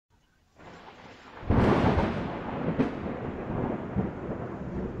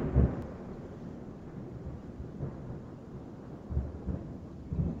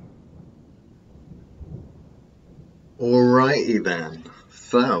Alrighty then.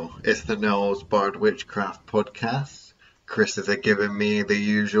 So, it's the Noel's Bard Witchcraft podcast. Chris is giving me the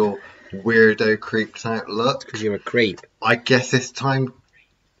usual weirdo creeped out look. Because you're a creep. I guess it's time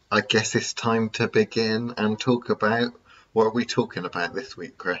to begin and talk about what are we talking about this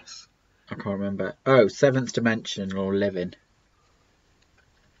week, Chris? I can't remember. Oh, seventh dimension or living.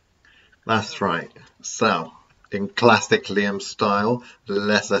 That's right. So, in classic Liam style,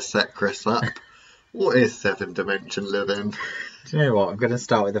 let's set Chris up. What is seven dimension living? Do you know what? I'm going to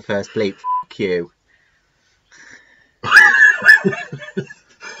start with the first bleep. F*** you.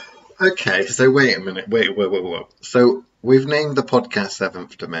 Okay, so wait a minute. Wait. So we've named the podcast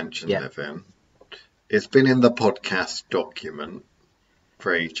Seventh Dimension Living. It's been in the podcast document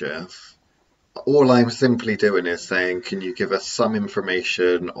for ages. All I'm simply doing is saying, can you give us some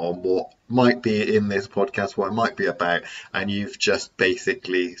information on what might be in this podcast, what it might be about, and you've just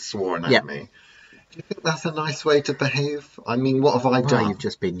basically sworn at me. Do you think that's a nice way to behave? I mean, what have I done? Well, you've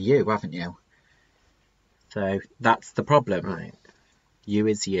just been you, haven't you? So that's the problem. Right. You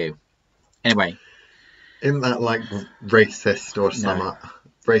is you. Anyway. Isn't that like racist or something? No.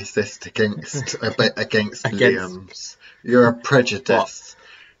 Racist against Liam's. You're a prejudice. What?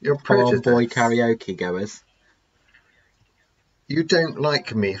 You're prejudiced. Boy karaoke goers. You don't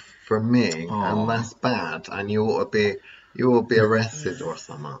like me for me, and that's bad. And you ought to be arrested or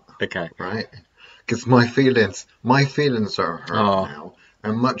something. Okay. Right? Because my feelings are hurt now,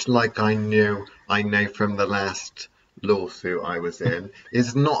 and much like I know from the last lawsuit I was in,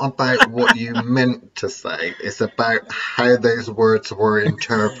 it's not about what you meant to say, it's about how those words were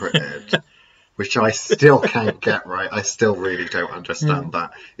interpreted, which I still can't get right. I still really don't understand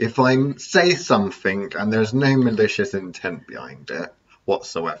that. If I say something and there's no malicious intent behind it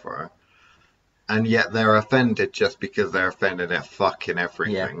whatsoever, and yet they're offended just because they're offended at fucking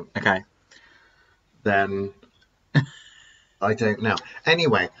everything. Yeah, okay. Then I don't know.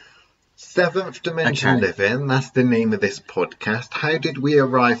 Anyway, Seventh Dimension Living, that's the name of this podcast. How did we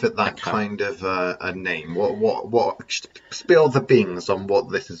arrive at that kind of a name? What spill the beans on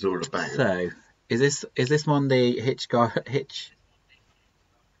what this is all about. So, is this one the Hitchhiker's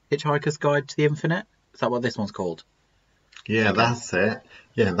Guide to the Infinite? Is that what this one's called? Yeah, that's it.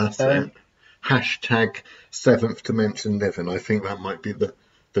 Yeah, that's it. Hashtag Seventh Dimension Living. I think that might be the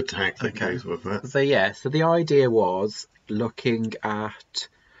tag that goes with it. So the idea was looking at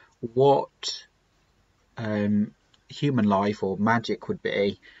what human life or magic would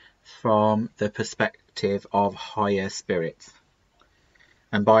be from the perspective of higher spirits.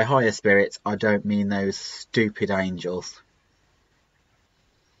 And by higher spirits, I don't mean those stupid angels.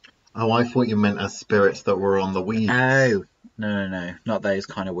 Oh, I thought you meant as spirits that were on the weeds. Oh, no, not those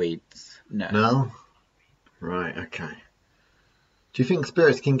kind of weeds. No? Right, okay. Do you think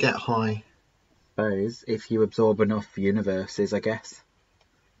spirits can get high? I suppose, if you absorb enough universes, I guess.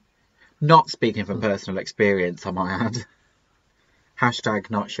 Not speaking from personal experience, I might add. Hashtag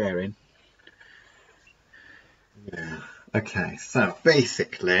not sharing. Yeah. Okay, so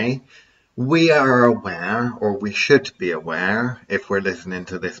basically, we are aware, or we should be aware, if we're listening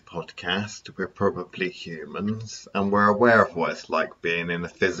to this podcast, we're probably humans, and we're aware of what it's like being in a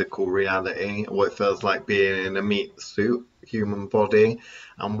physical reality, what it feels like being in a meat suit, human body,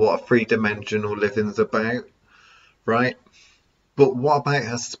 and what a three-dimensional living's about, right? But what about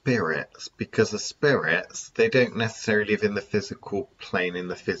our spirits? Because the spirits, they don't necessarily live in the physical plane, in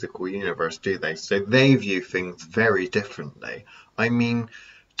the physical universe, do they? So they view things very differently. I mean,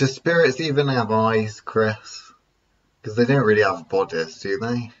 do spirits even have eyes, Chris? Because they don't really have bodies, do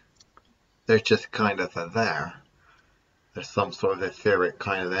they? They're just kind of there. There's some sort of etheric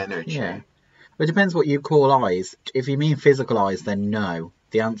kind of energy. Yeah. But it depends what you call eyes. If you mean physical eyes, then no.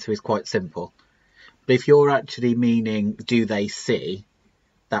 The answer is quite simple. But if you're actually meaning, do they see?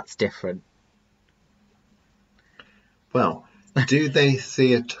 That's different. Well, do they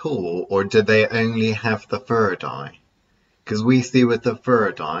see at all, or do they only have the third eye? Because we see with the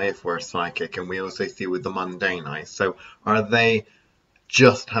third eye, if we're psychic, and we also see with the mundane eye. So are they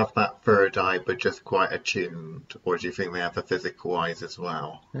just have that third eye, but just quite attuned? Or do you think they have the physical eyes as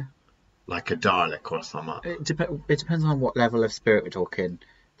well? Yeah. Like a Dalek or something? It depends on what level of spirit we're talking.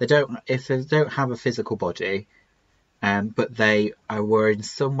 If they don't have a physical body, but they were in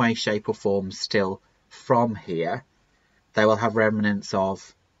some way, shape or form still from here, they will have remnants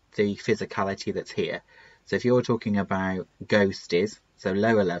of the physicality that's here. So if you're talking about ghosties, so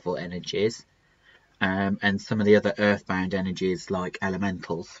lower level energies, and some of the other earthbound energies like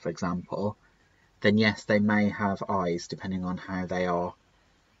elementals, for example, then yes, they may have eyes depending on how they are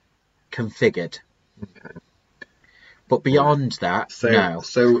configured. Okay. But beyond that, no.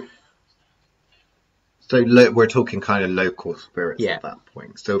 So So we're talking kind of local spirits Yeah. at that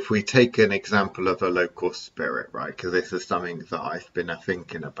point. So if we take an example of a local spirit, right, because this is something that I've been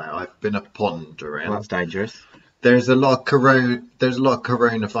thinking about, I've been pondering. Well, that's dangerous. There's a lot of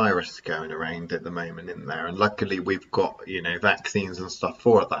coronavirus going around at the moment in there, and luckily we've got, vaccines and stuff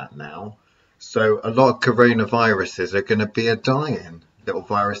for that now. So a lot of coronaviruses are going to be dying. Little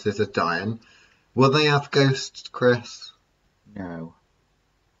viruses are dying. Will they have ghosts, Chris? No.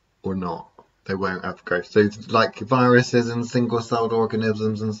 Or not? They won't have ghosts. So like viruses and single-celled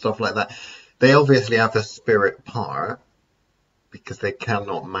organisms and stuff like that, they obviously have a spirit part because they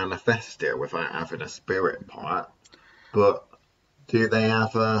cannot manifest it without having a spirit part. But do they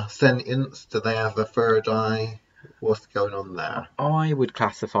have a sentience? Do they have a third eye? What's going on there? I would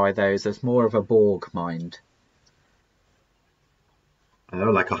classify those as more of a Borg mind. Oh,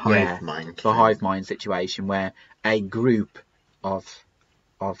 like a hive mind. A hive mind situation where a group of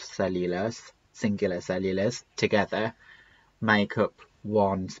singular cellulars together make up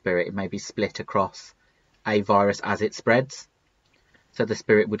one spirit. It may be split across a virus as it spreads. So the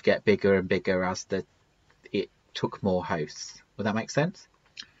spirit would get bigger and bigger as it took more hosts. Would that make sense?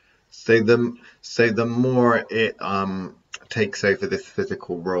 So the more it takes over this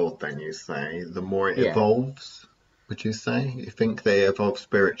physical world, then you say, the more it evolves. Would you say? You think they evolve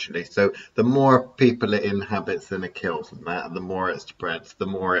spiritually? So the more people it inhabits and it kills, and that, the more it spreads, the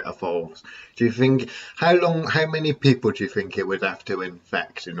more it evolves. Do you think how many people do you think it would have to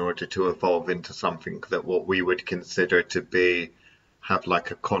infect in order to evolve into something that what we would consider to have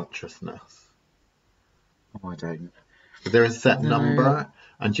like a consciousness? Oh, I don't. Is there a set number?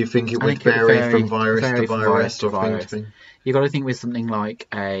 And do you think it would vary from virus to virus or thing to thing? You've got to think with something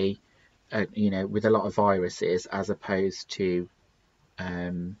like with a lot of viruses as opposed to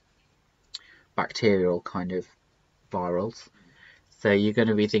bacterial kind of virals. So you're going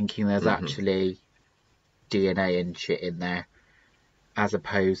to be thinking there's actually DNA and shit in there as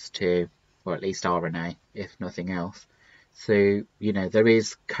opposed to, or at least RNA, if nothing else. So, there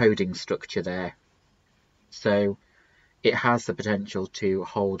is coding structure there. So it has the potential to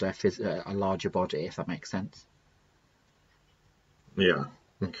hold a larger body, if that makes sense. Yeah.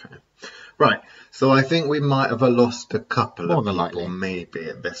 Okay. Right. So I think we might have lost a couple of people likely. Maybe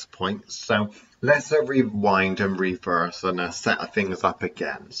at this point. So let's rewind and reverse and set things up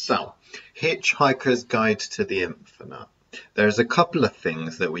again. So Hitchhiker's Guide to the Infinite. There's a couple of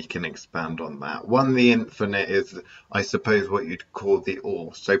things that we can expand on that. One, the infinite is, I suppose, what you'd call the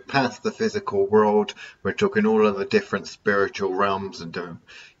all. So past the physical world, we're talking all of the different spiritual realms and,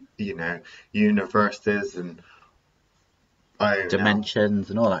 universes and dimensions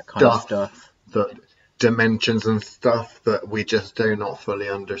and all that kind of stuff. The dimensions and stuff that we just do not fully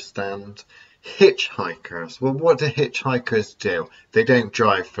understand. Hitchhikers. Well, what do hitchhikers do? They don't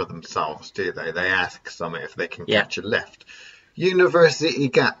drive for themselves, do they? They ask someone if they can catch a lift. University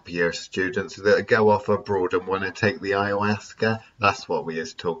gap year students that go off abroad and want to take the ayahuasca, that's what we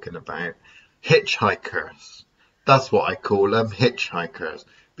is talking about. Hitchhikers. That's what I call them, hitchhikers.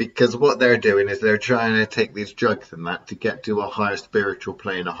 Because what they're doing is they're trying to take these drugs and that to get to a higher spiritual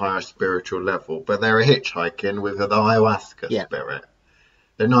plane, a higher spiritual level. But they're hitchhiking with the ayahuasca spirit.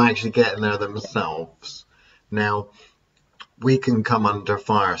 They're not actually getting there themselves. Now, we can come under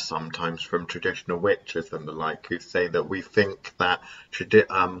fire sometimes from traditional witches and the like who say that we think that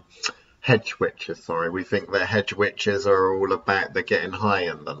hedge witches are all about the getting high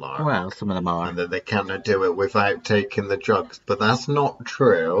in the lark. Well, some of them are. And that they cannot do it without taking the drugs. But that's not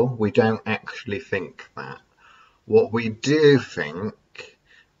true. We don't actually think that. What we do think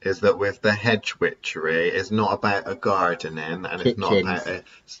is that with the hedge witchery, it's not about a gardening and it's not about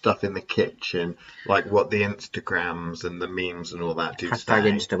stuff in the kitchen, like what the Instagrams and the memes and all that do Hashtag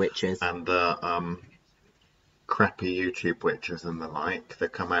say. Insta witches. And the crappy YouTube witches and the like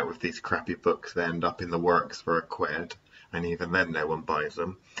that come out with these crappy books that end up in the works for £1, and even then no one buys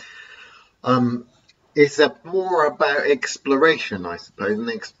them. It's more about exploration, I suppose, and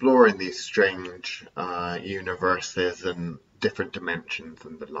exploring these strange universes and different dimensions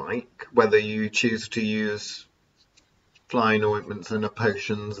and the like. Whether you choose to use flying ointments and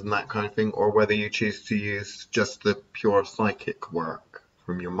potions and that kind of thing, or whether you choose to use just the pure psychic work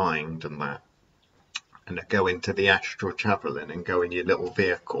from your mind and that, and go into the astral travelling and go in your little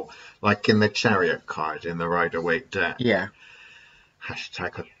vehicle, like in the chariot card in the Rider-Waite deck. Yeah.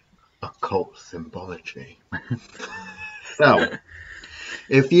 Hashtag occult symbology. So,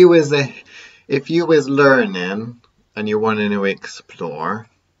 if you was learning and you're wanting to explore,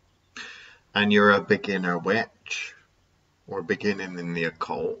 and you're a beginner witch or beginning in the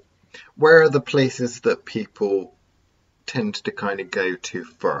occult, where are the places that people tend to kind of go to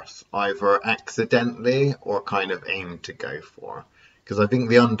first, either accidentally or kind of aim to go for? Because I think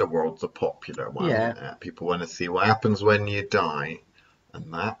the underworld's a popular one. Yeah. People want to see what happens when you die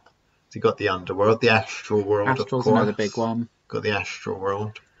and that. So you got the underworld, the astral world, of Astral's course. another big one. Got the astral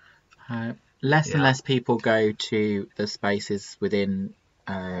world. Less and less people go to the spaces within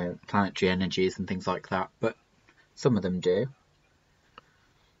planetary energies and things like that, but some of them do.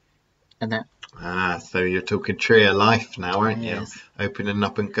 And that. So you're talking tree of life now, aren't you? Yes. Opening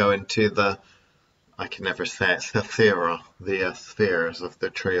up and going to the, I can never say it's the spheres of the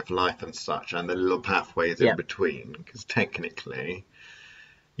tree of life and such, and the little pathways in between. Because technically,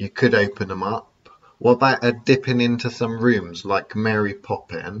 you could open them up. What about dipping into some rooms like Mary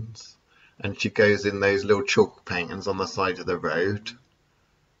Poppins, and she goes in those little chalk paintings on the side of the road,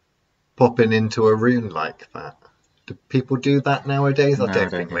 popping into a room like that? Do people do that nowadays? No, I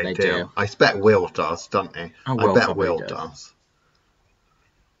don't think they do. do. I bet Will does, doesn't he? Oh, I bet Will does.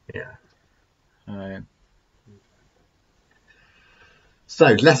 Yeah. So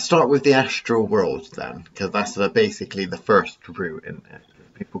let's start with the astral world then, because that's basically the first route in it.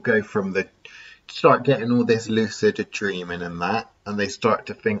 People go from start getting all this lucid dreaming and that, and they start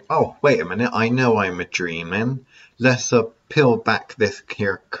to think, oh, wait a minute, I know I'm a dreaming. Let's peel back this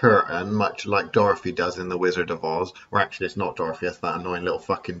here curtain, much like Dorothy does in The Wizard of Oz. Or actually, it's not Dorothy, it's that annoying little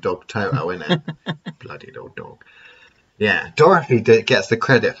fucking dog Toto, isn't it? Bloody little dog. Yeah, Dorothy gets the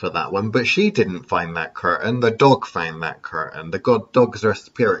credit for that one, but she didn't find that curtain. The dog found that curtain. Dogs are a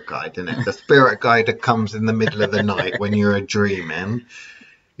spirit guide, isn't it? The spirit guide that comes in the middle of the night when you're dreaming.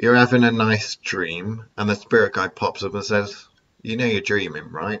 You're having a nice dream, and the spirit guide pops up and says, you know you're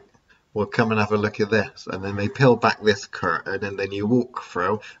dreaming, right? Well, come and have a look at this. And then they peel back this curtain, and then you walk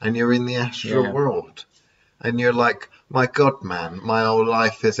through, and you're in the astral world. And you're like, my God, man, my whole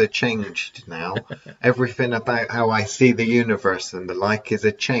life is changed now. Everything about how I see the universe and the like is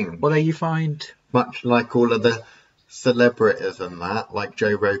a change. Well, there you find... Much like all of the celebrities and that, like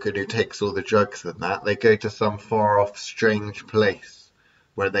Joe Rogan who takes all the drugs and that, they go to some far-off, strange place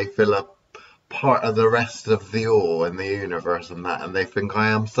where they feel a part of the rest of the all in the universe and that, and they think,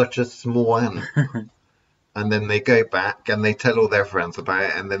 I am such a small ant. And then they go back and they tell all their friends about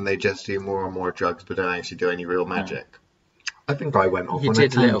it, and then they just do more and more drugs but don't actually do any real magic. I think I went off on a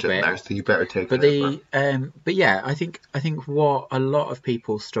tangent there, so you better take it over. But yeah, I think what a lot of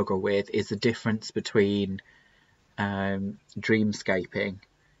people struggle with is the difference between dreamscaping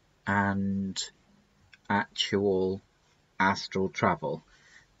and actual astral travel.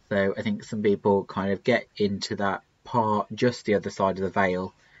 So I think some people kind of get into that part just the other side of the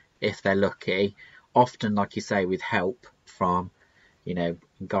veil if they're lucky. Often, like you say, with help from,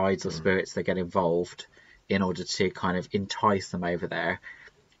 guides or spirits that get involved in order to kind of entice them over there.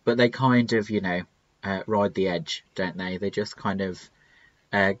 But they kind of, ride the edge, don't they? They just kind of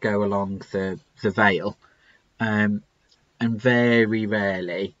go along the veil. And very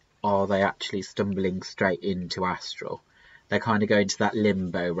rarely are they actually stumbling straight into astral. They kind of go into that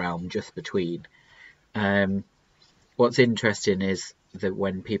limbo realm just between. What's interesting is that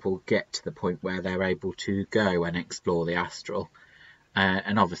when people get to the point where they're able to go and explore the astral,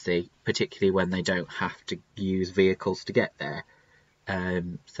 and obviously particularly when they don't have to use vehicles to get there,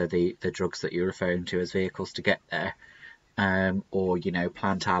 so the drugs that you're referring to as vehicles to get there, or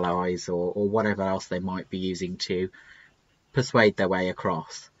plant alloys or whatever else they might be using to persuade their way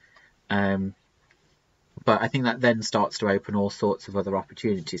across. But I think that then starts to open all sorts of other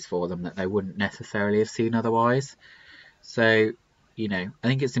opportunities for them that they wouldn't necessarily have seen otherwise. So, I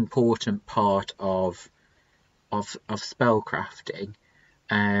think it's an important part of spellcrafting,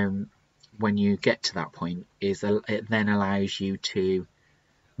 when you get to that point, is it then allows you to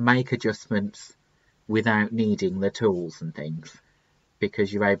make adjustments without needing the tools and things,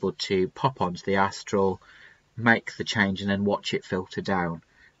 because you're able to pop onto the astral, make the change, and then watch it filter down.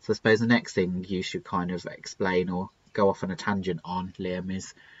 So I suppose the next thing you should kind of explain or go off on a tangent on, Liam,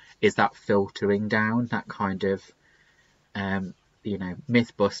 is that filtering down, that kind of,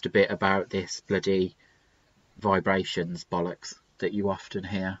 myth bust a bit about this bloody vibrations bollocks that you often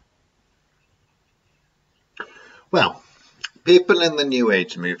hear. Well, people in the New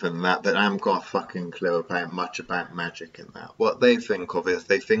Age movement that haven't got a fucking clue about much about magic and that, what they think of is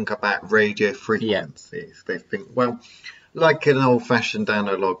they think about radio frequencies. They think, well, like an old-fashioned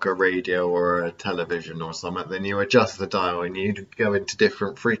analog radio or a television or something, then you adjust the dial and you go into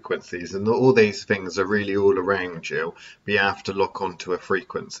different frequencies, and all these things are really all around you, but you have to lock onto a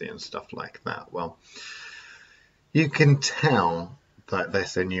frequency and stuff like that. Well, you can tell that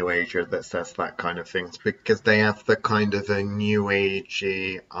there's a new ager that says that kind of things, because they have the kind of a new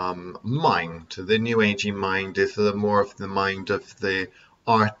agey mind. The new agey mind is the more of the mind of the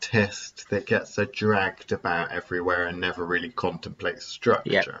artist that gets dragged about everywhere and never really contemplates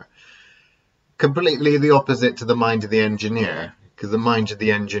structure. Yep. Completely the opposite to the mind of the engineer. Because the mind of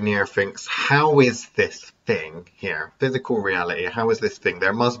the engineer thinks, how is this thing here? Physical reality, how is this thing?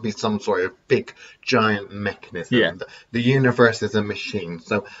 There must be some sort of big, giant mechanism. Yeah. The universe is a machine.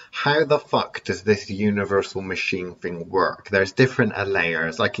 So how the fuck does this universal machine thing work? There's different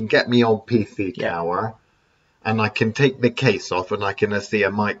layers. I can get me old PC tower, and I can take the case off, and I can see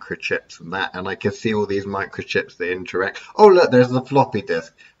a microchips and that, and I can see all these microchips that interact. Oh, look, there's the floppy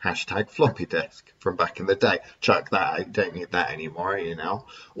disk. Hashtag floppy disk from back in the day. Chuck that out. Don't need that anymore, you know.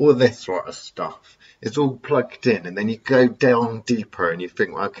 All this sort of stuff. It's all plugged in, and then you go down deeper, and you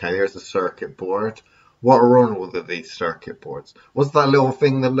think, okay, there's a circuit board. What are on all of these circuit boards? What's that little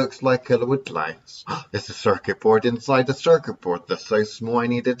thing that looks like a woodlice? It's a circuit board inside a circuit board that's so small I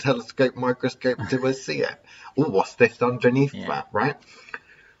need a telescope microscope to see it. Oh, what's this underneath that, right?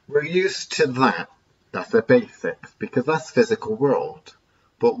 We're used to that. That's the basics, because that's physical world.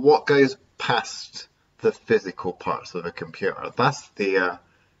 But what goes past the physical parts of a computer, that's the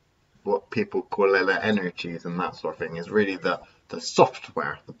what people call energies and that sort of thing, is really the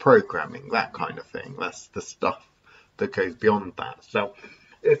software, the programming, that kind of thing. That's the stuff that goes beyond that. So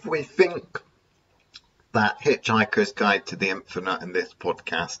if we think that Hitchhiker's Guide to the Infinite in this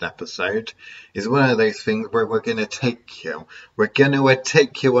podcast episode is one of those things where we're going to take you. We're going to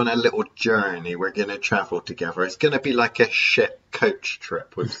take you on a little journey. We're going to travel together. It's going to be like a ship coach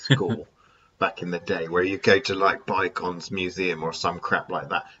trip with school. Back in the day, where you go to like Bygones Museum or some crap like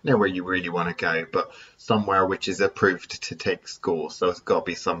that. Not where you really want to go, but somewhere which is approved to take school. So it's got to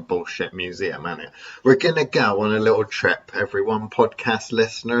be some bullshit museum, ain't it? We're going to go on a little trip, everyone, podcast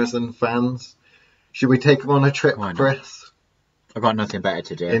listeners and fans. Should we take them on a trip, Chris? I've got nothing better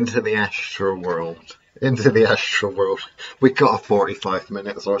to do. Into the astral world. Into the astral world. We got 45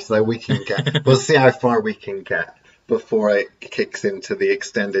 minutes or so. We can get. We'll see how far we can get before it kicks into the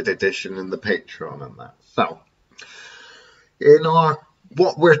extended edition and the Patreon and that. So,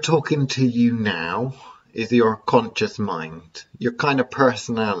 what we're talking to you now is your conscious mind, your kind of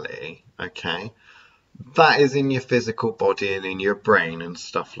personality, okay? That is in your physical body and in your brain and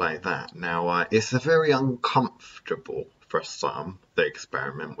stuff like that. Now, it's very uncomfortable for some that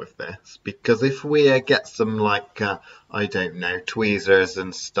experiment with this, because if we get some, like, I don't know, tweezers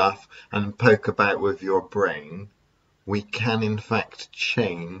and stuff and poke about with your brain, we can in fact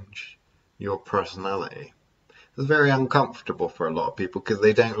change your personality. It's very uncomfortable for a lot of people because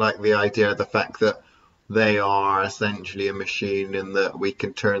they don't like the idea of the fact that they are essentially a machine and that we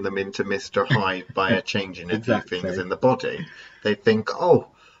can turn them into Mr. Hyde by changing a few things in the body. They think, oh,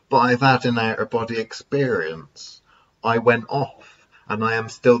 but I've had an outer body experience. I went off and I am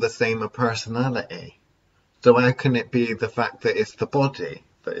still the same personality. So how can it be the fact that it's the body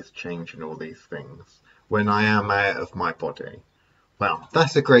that is changing all these things when I am out of my body? Well,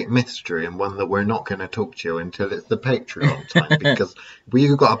 that's a great mystery and one that we're not going to talk to you until it's the Patreon time, because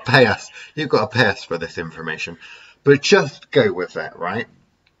you've got to pay us. You've got to pay us for this information. But just go with it, right?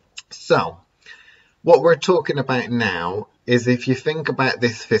 So, what we're talking about now is if you think about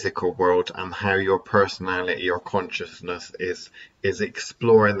this physical world and how your personality, your consciousness is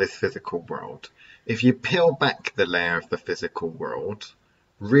exploring this physical world. If you peel back the layer of the physical world,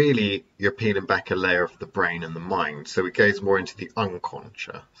 really, you're peeling back a layer of the brain and the mind, so it goes more into the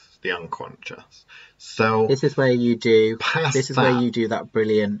unconscious. So this is where you do. Where you do that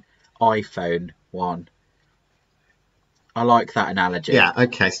brilliant iPhone one. I like that analogy. Yeah.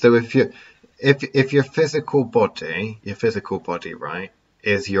 Okay. So if your physical body, right,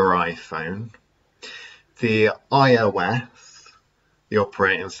 is your iPhone, the iOS, the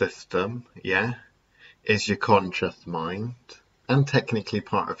operating system, is your conscious mind. And technically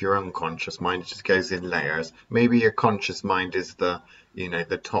part of your unconscious mind. It just goes in layers. Maybe your conscious mind is the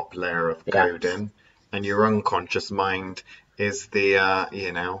top layer of coding, and your unconscious mind is the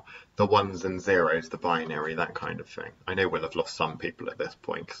ones and zeros, the binary, that kind of thing. I know we'll have lost some people at this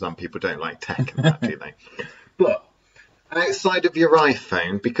point because some people don't like tech and that, do they? But outside of your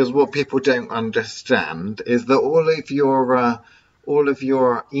iPhone, because what people don't understand is that all of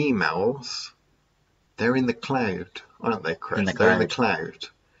your emails, they're in the cloud. Aren't they, Chris? They're in the cloud.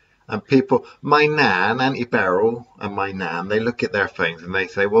 And people, my nan, Auntie Beryl and my nan, they look at their phones and they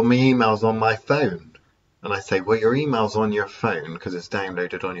say, well, my email's on my phone. And I say, well, your email's on your phone because it's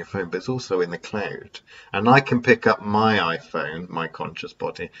downloaded on your phone, but it's also in the cloud. And I can pick up my iPhone, my conscious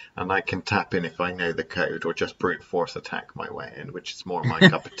body, and I can tap in if I know the code, or just brute force attack my way in, which is more my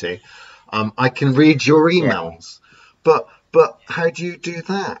cup of tea. I can read your emails. But how do you do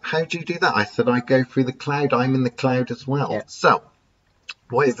that? How do you do that? I said, I go through the cloud. I'm in the cloud as well. Yeah. So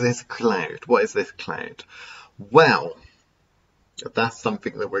what is this cloud? What is this cloud? Well, that's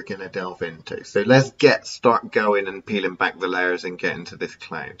something that we're going to delve into. So let's start going and peeling back the layers and get into this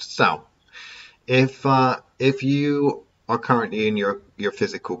cloud. So if you are currently in your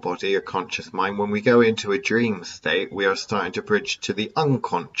physical body, your conscious mind, when we go into a dream state, we are starting to bridge to the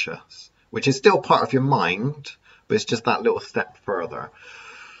unconscious, which is still part of your mind, but it's just that little step further.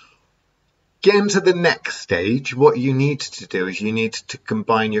 Getting to the next stage, what you need to do is you need to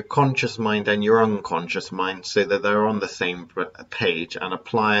combine your conscious mind and your unconscious mind so that they're on the same page, and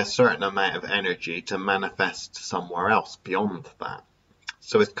apply a certain amount of energy to manifest somewhere else beyond that.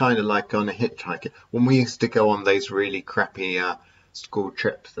 So it's kind of like on a hitchhiker. When we used to go on those really crappy school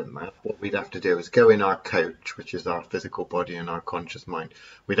trips and that, what we'd have to do is go in our coach, which is our physical body and our conscious mind.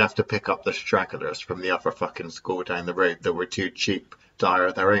 We'd have to pick up the stragglers from the other fucking school down the road that were too cheap to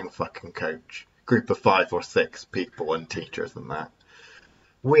hire their own fucking coach. Group of 5 or 6 people and teachers and that.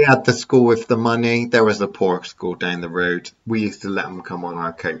 We had the school with the money. There was a poor school down the road. We used to let them come on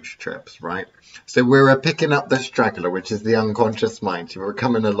our coach trips, right? So we were picking up the straggler, which is the unconscious mind. So we're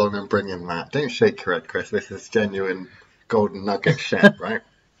coming along and bringing that. Don't shake your head, Chris. This is genuine golden nugget shit, right?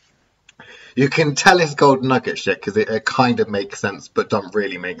 You can tell it's golden nugget shit because it kind of makes sense, but doesn't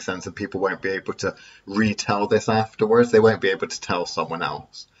really make sense, and people won't be able to retell this afterwards. They won't be able to tell someone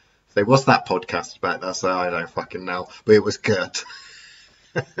else. So what's that podcast about? That's I don't fucking know, but it was good.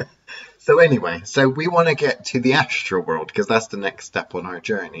 So anyway, so we want to get to the astral world because that's the next step on our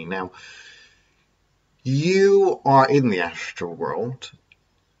journey. Now, you are in the astral world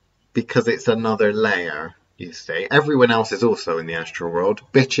because it's another layer, you see. Everyone else is also in the astral world.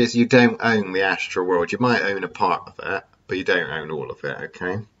 Bitches, you don't own the astral world. You might own a part of it, but you don't own all of it,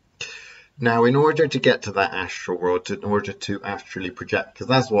 okay? Now, in order to get to that astral world, in order to astrally project, because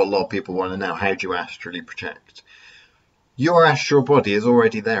that's what a lot of people want to know, how do you astrally project? Your astral body is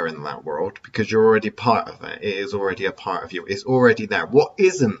already there in that world because you're already part of it. It is already a part of you. It's already there. What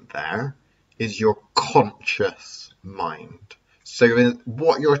isn't there is your conscious mind. So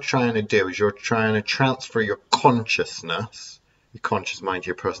what you're trying to do is you're trying to transfer your consciousness, your conscious mind,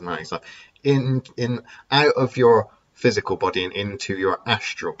 your personality stuff, in out of your physical body and into your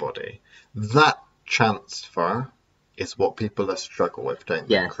astral body. That transfer is what people struggle with, don't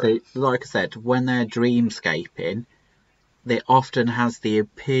they? Yeah, so like I said, when they're dreamscaping, it often has the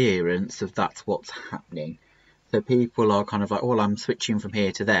appearance of that's what's happening. So people are kind of like, oh, I'm switching from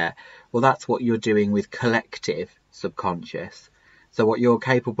here to there. Well, that's what you're doing with collective subconscious. So what you're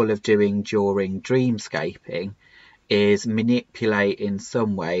capable of doing during dreamscaping is manipulate in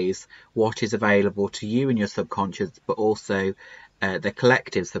some ways what is available to you in your subconscious, but also the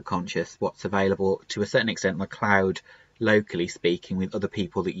collective subconscious, what's available to a certain extent, the cloud, locally speaking, with other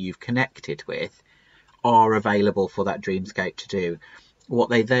people that you've connected with, are available for that dreamscape to do. What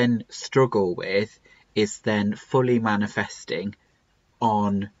they then struggle with is then fully manifesting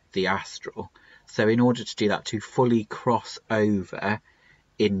on the astral. So in order to do that, to fully cross over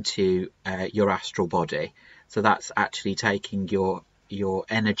into your astral body, so that's actually taking your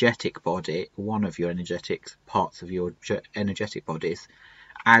energetic body, one of your energetic parts of your energetic bodies,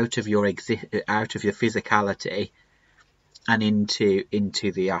 out of your physicality and into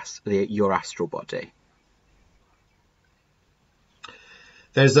your astral body.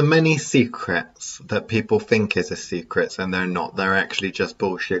 There's a many secrets that people think is a secrets and they're not. They're actually just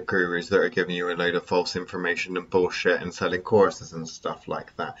bullshit gurus that are giving you a load of false information and bullshit and selling courses and stuff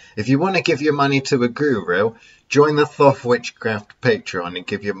like that. If you want to give your money to a guru, join the Thoth Witchcraft Patreon and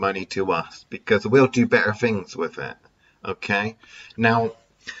give your money to us because we'll do better things with it. Okay? Now,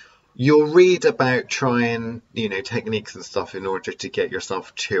 you'll read about trying, techniques and stuff in order to get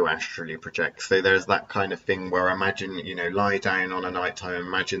yourself to astrally project. So there's that kind of thing where imagine, lie down on a night time,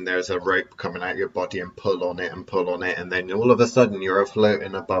 imagine there's a rope coming out of your body and pull on it, and then all of a sudden you're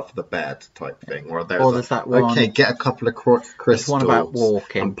floating above the bed type thing. Or there's that one. Okay, get a couple of crystals one about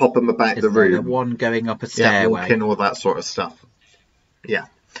walking, and pop them about the room. The one going up a stairway. Yeah, walking, all that sort of stuff. Yeah.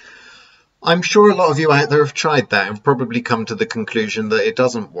 I'm sure a lot of you out there have tried that and probably come to the conclusion that it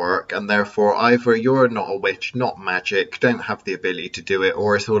doesn't work, and therefore either you're not a witch, not magic, don't have the ability to do it,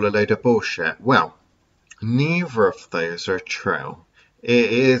 or it's all a load of bullshit. Well, neither of those are true.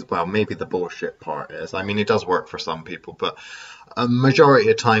 It is, well, maybe the bullshit part is. I mean, it does work for some people, but a majority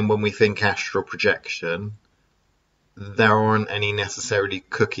of time when we think astral projection, there aren't any necessarily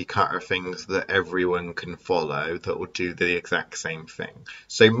cookie cutter things that everyone can follow that will do the exact same thing.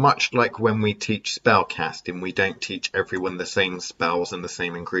 So much like when we teach spell casting, we don't teach everyone the same spells and the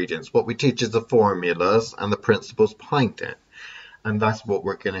same ingredients. What we teach is the formulas and the principles behind it. And that's what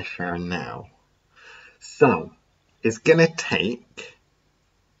we're going to share now. So it's going to take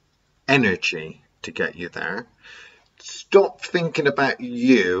energy to get you there. Stop thinking about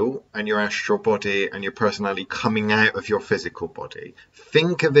you and your astral body and your personality coming out of your physical body.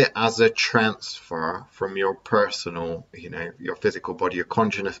 Think of it as a transfer from your personal, your physical body, your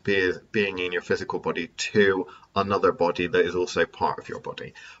consciousness being in your physical body to another body that is also part of your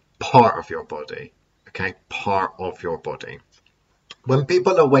body. Part of your body. Okay? Part of your body. When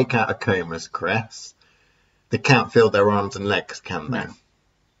people awake out of comas, Chris, they can't feel their arms and legs, can they? No.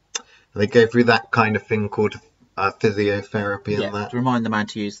 They go through that kind of thing called physiotherapy and that. To remind them how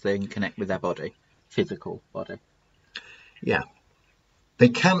to use things, connect with their body, physical body. Yeah. They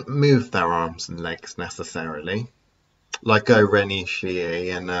can't move their arms and legs necessarily. Like Rennie Shee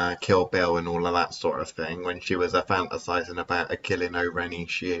and Kill Bill and all of that sort of thing. When she was fantasizing about a killing Rennie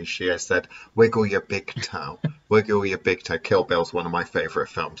Shee, she said, wiggle your big toe. Wiggle your big toe. Kill Bill's one of my favourite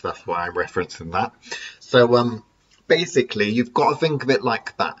films. That's why I'm referencing that. So basically, you've got to think of it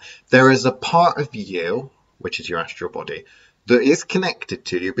like that. There is a part of you, which is your astral body, that is connected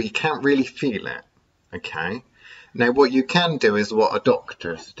to you, but you can't really feel it. Okay? Now, what you can do is what a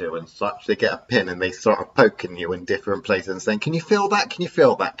doctors do and such. They get a pin and they start poking you in different places and saying, can you feel that? Can you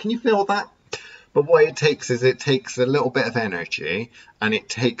feel that? Can you feel that? But what it takes is it takes a little bit of energy and it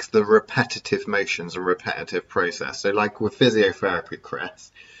takes the repetitive motions and repetitive process. So like with physiotherapy,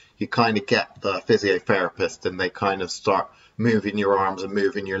 Chris, you kind of get the physiotherapist and they kind of start moving your arms and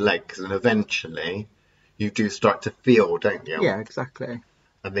moving your legs. And eventually you do start to feel, don't you? Yeah, exactly.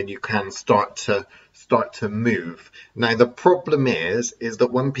 And then you can start to move. Now the problem is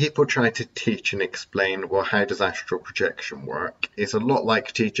that when people try to teach and explain, well, how does astral projection work? It's a lot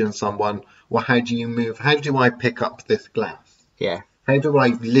like teaching someone, well, how do you move? How do I pick up this glass? Yeah. How do I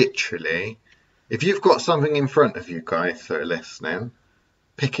literally, if you've got something in front of you guys that are listening,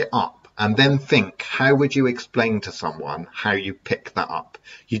 pick it up and then think, how would you explain to someone how you pick that up?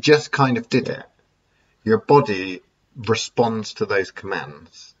 You just kind of did it. Your body responds to those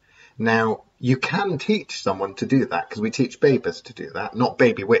commands. Now, you can teach someone to do that because we teach babies to do that. Not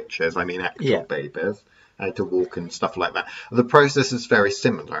baby witches, I mean actual babies, how to walk and stuff like that. The process is very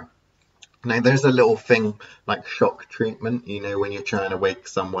similar. Now, there's a little thing like shock treatment, when you're trying to wake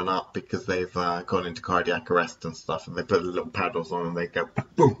someone up because they've gone into cardiac arrest and stuff, and they put the little paddles on and they go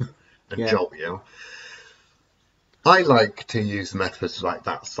boom and jolt you. I like to use methods like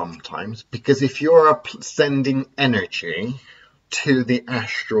that sometimes because if you're sending energy to the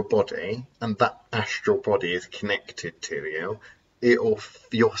astral body and that astral body is connected to you,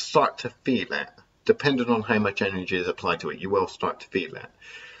 you'll start to feel it. Depending on how much energy is applied to it, you will start to feel it.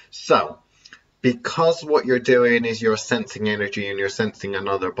 So, because what you're doing is you're sensing energy and you're sensing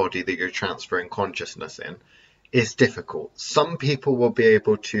another body that you're transferring consciousness in, it's difficult. Some people will be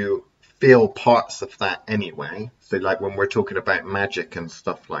able to feel parts of that anyway. So like when we're talking about magic and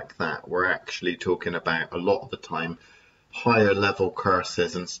stuff like that, we're actually talking about a lot of the time higher level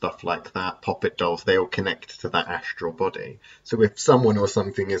curses and stuff like that, puppet dolls, they all connect to that astral body. So if someone or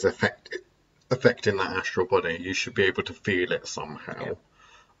something is affecting that astral body, you should be able to feel it somehow.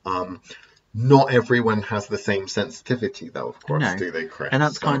 Not everyone has the same sensitivity though, of course, do they, Chris? And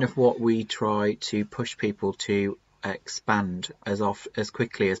that's kind of what we try to push people to expand as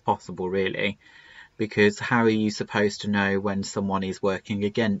quickly as possible, really, because how are you supposed to know when someone is working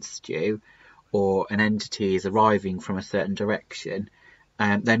against you or an entity is arriving from a certain direction?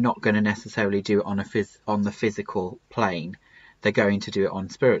 They're not going to necessarily do it on the physical plane. They're going to do it on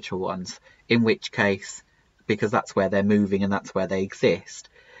spiritual ones, in which case, because that's where they're moving and that's where they exist.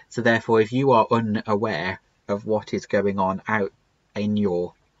 So therefore, if you are unaware of what is going on out in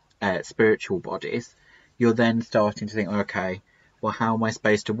your spiritual bodies, you're then starting to think, okay, well, how am I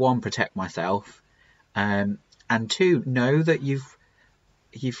supposed to, one, protect myself, and two, know that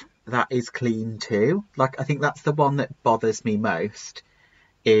that is clean too. Like, I think that's the one that bothers me most,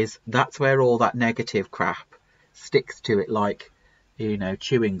 is that's where all that negative crap sticks to it, like,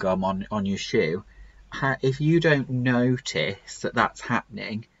 chewing gum on your shoe. If you don't notice that that's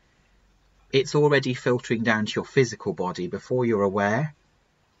happening, it's already filtering down to your physical body before you're aware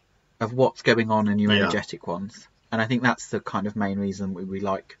of what's going on in your energetic ones. And I think that's the kind of main reason we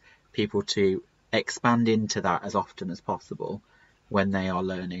like people to expand into that as often as possible when they are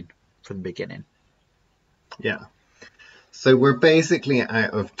learning from the beginning. Yeah. So we're basically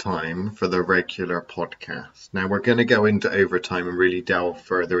out of time for the regular podcast. Now we're going to go into overtime and really delve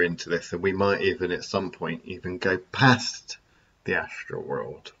further into this, and we might even at some point even go past the astral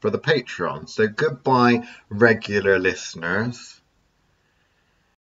world for the Patreon. So goodbye, regular listeners.